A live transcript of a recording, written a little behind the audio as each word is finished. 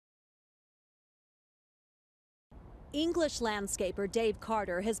English landscaper Dave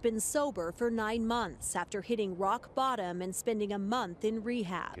Carter has been sober for 9 months after hitting rock bottom and spending a month in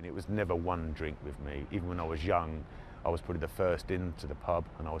rehab. And it was never one drink with me. Even when I was young, I was probably the first into the pub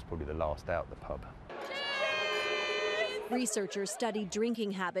and I was probably the last out the pub. Researchers studied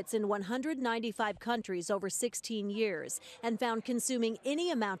drinking habits in 195 countries over 16 years and found consuming any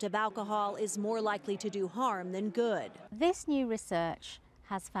amount of alcohol is more likely to do harm than good. This new research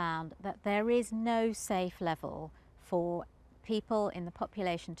has found that there is no safe level for people in the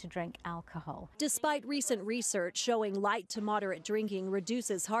population to drink alcohol. Despite recent research showing light to moderate drinking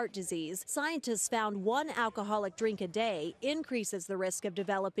reduces heart disease, scientists found one alcoholic drink a day increases the risk of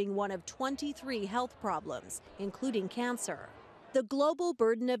developing one of 23 health problems, including cancer. The Global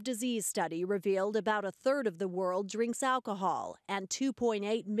Burden of Disease study revealed about a third of the world drinks alcohol, and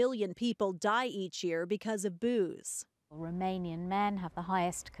 2.8 million people die each year because of booze. Romanian men have the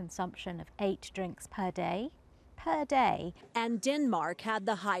highest consumption of 8 drinks per day. And Denmark had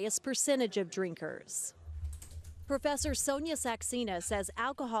the highest percentage of drinkers. Professor Sonia Saxena says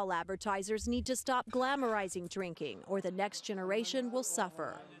alcohol advertisers need to stop glamorizing drinking or the next generation will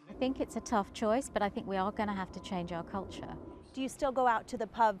suffer. I think it's a tough choice, but I think we are going to have to change our culture. Do you still go out to the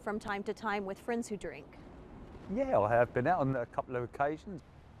pub from time to time with friends who drink? Yeah, I have been out on a couple of occasions.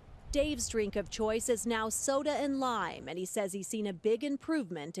 Dave's drink of choice is now soda and lime, and he says he's seen a big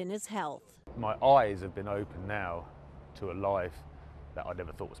improvement in his health. My eyes have been opened now to a life that I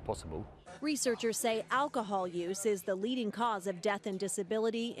never thought was possible. Researchers say alcohol use is the leading cause of death and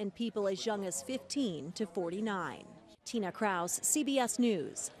disability in people as young as 15 to 49. Tina Kraus, CBS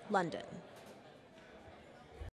News, London.